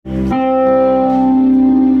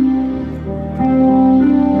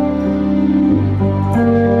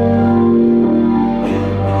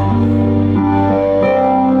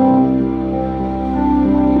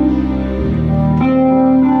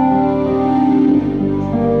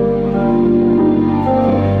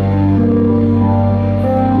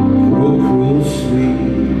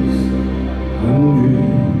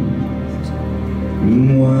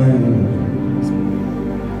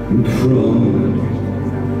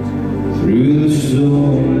Through the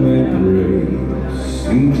storm it breaks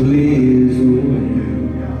and clears away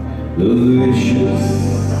the vicious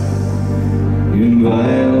and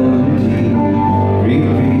violent heat.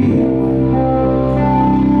 Repeat,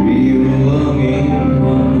 real longing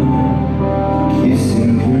one,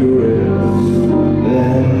 kissing caress the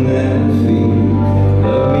hand that feet.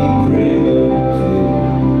 Love me primitive,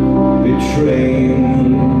 betraying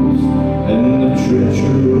us and the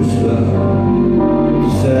treacherous love,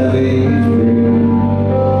 savage.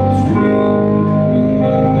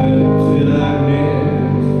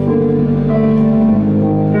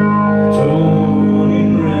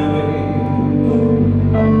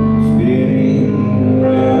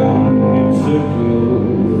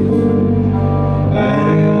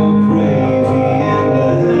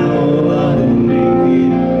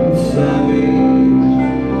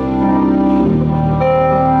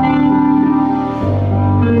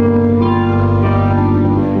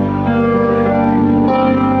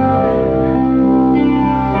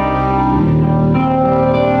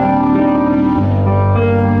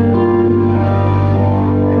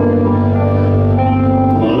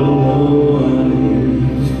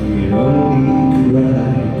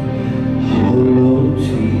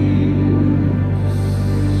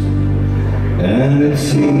 And it's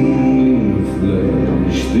seeming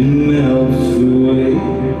flesh that melts away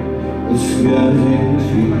the skies it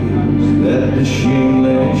feels that the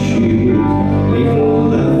shameless shields leave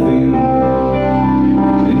laughing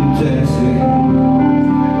and dancing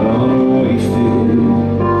on a wasted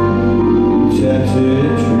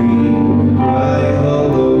tattered dream. Cry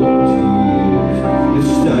hollow tears that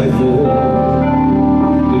stifle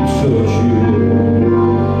the torture,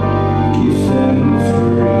 kiss and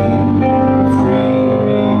scream.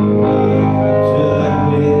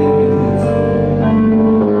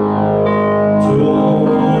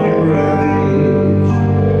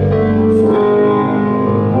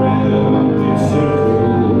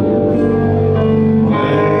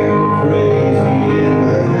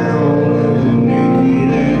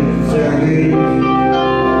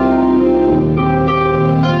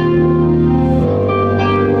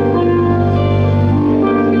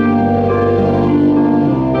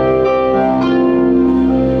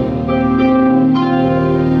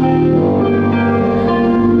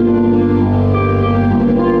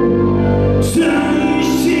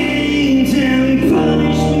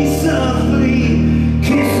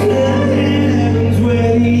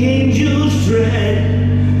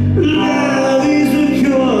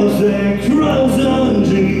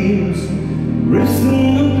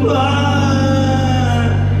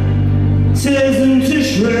 Tears them to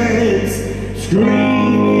shreds, scream.